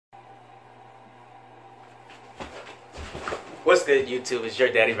What's good, YouTube? It's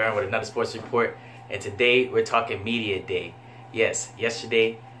your Daddy Vern with another sports report, and today we're talking Media Day. Yes,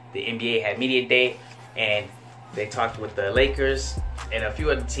 yesterday the NBA had Media Day, and they talked with the Lakers and a few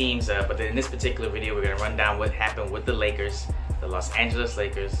other teams, but in this particular video we're going to run down what happened with the Lakers, the Los Angeles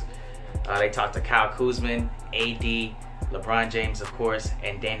Lakers. They talked to Kyle Kuzma, AD, LeBron James, of course,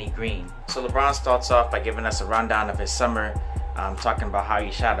 and Danny Green. So LeBron starts off by giving us a rundown of his summer, talking about how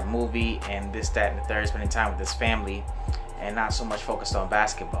he shot a movie and this, that, and the third, spending time with his family, and not so much focused on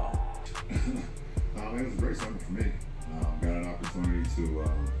basketball. It was a great summer for me. Got an opportunity to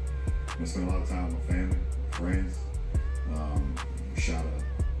spend a lot of time with my family, friends. Shot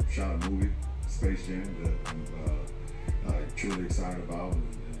a movie, Space Jam, that I'm truly excited about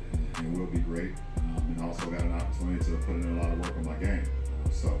and will be great. And also got an opportunity to put in a lot of work on my game.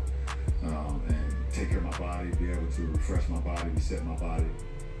 And take care of my body, be able to refresh my body, reset my body.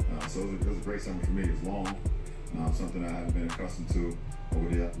 So it was a great summer for me. It's long, something I haven't been accustomed to over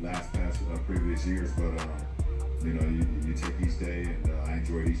the previous years, but you know, you take each day, and I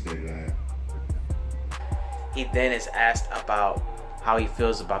enjoyed each day that I had. He then is asked about how he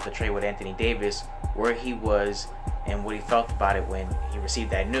feels about the trade with Antony Davis, where he was, and what he felt about it when he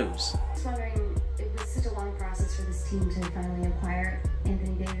received that news. I was wondering, it was such a long process for this team to finally acquire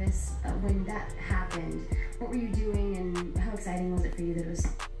Antony Davis. When that happened, what were you doing, and how exciting was it for you that it was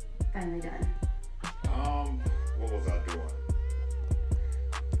finally done? What was I doing?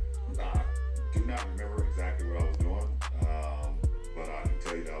 I do not remember exactly what I was doing, but I can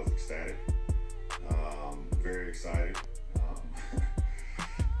tell you that I was ecstatic, very excited.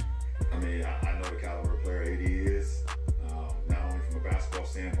 I mean, I know the caliber of player AD is, not only from a basketball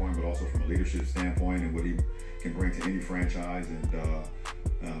standpoint, but also from a leadership standpoint and what he can bring to any franchise. And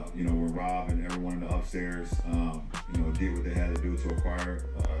you know, when Rob and everyone in the upstairs, you know, did what they had to do to acquire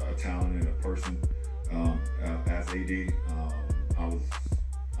a talent and a person as AD,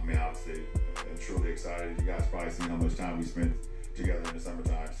 obviously, I'm truly excited. You guys probably seen how much time we spent together in the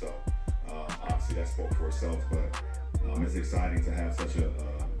summertime, so obviously that spoke for itself. But it's exciting to have such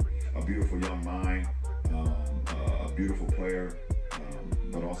a beautiful young mind, a beautiful player,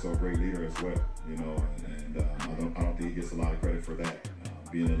 but also a great leader as well. You know, and I don't think he gets a lot of credit for that,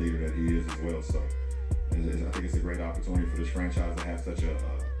 being the leader that he is as well. So I think it's a great opportunity for this franchise to have such a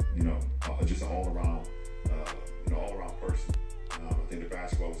you know, just an all-around person. I think the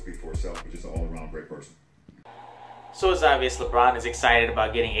basketball will speak for itself, but just an all-around great person. So it's obvious LeBron is excited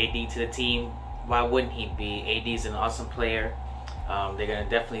about getting AD to the team. Why wouldn't he be? AD is an awesome player. They're going to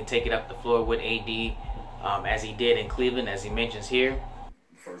definitely take it up the floor with AD, as he did in Cleveland, as he mentions here.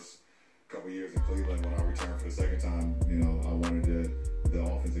 First couple years in Cleveland, when I returned for the second time, you know, I wanted the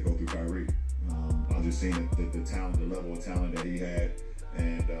offense to go through Kyrie. I just seen the talent, the level of talent that he had,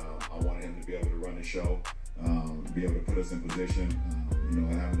 and I wanted him to be able to run the show, be able to put us in position, you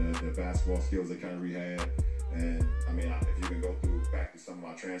know, having the basketball skills that Kyrie had. And I mean, if you can go back to some of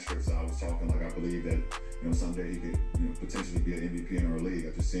my transcripts, I was talking like I believe that, you know, someday he could, you know, potentially be an MVP in our league.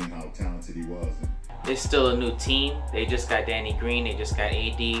 I just seen how talented he was. It's still a new team. They just got Danny Green. They just got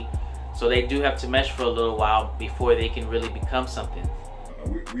AD. So they do have to mesh for a little while before they can really become something.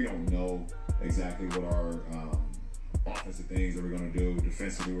 We don't know exactly what our offensive things that we're going to do,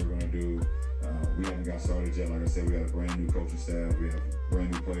 defensively we're going to do. We haven't got started yet. Like I said, we got a brand new coaching staff. We have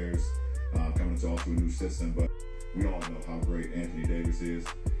brand new players coming to a new system. But we all know how great Antony Davis is.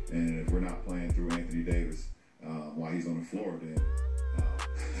 And if we're not playing through Antony Davis while he's on the floor, then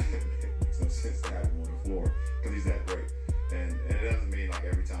it makes no sense to have him on the floor because he's that great. And it doesn't mean like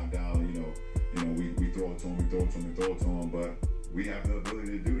every time down, you know, we throw it to him, but we have the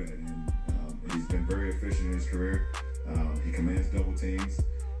ability to do that. And he's been very efficient in his career. He commands double teams,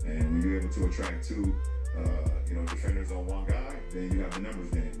 and when you're able to attract two, you know, defenders on one guy, then you have the numbers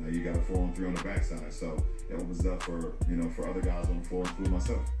game. Now you got a 4-on-3 on the backside, so it opens up for, you know, for other guys on the floor, including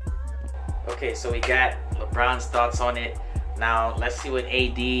myself. Okay, so we got LeBron's thoughts on it. Now let's see what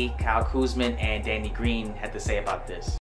AD, Kyle Kuzma, and Danny Green had to say about this.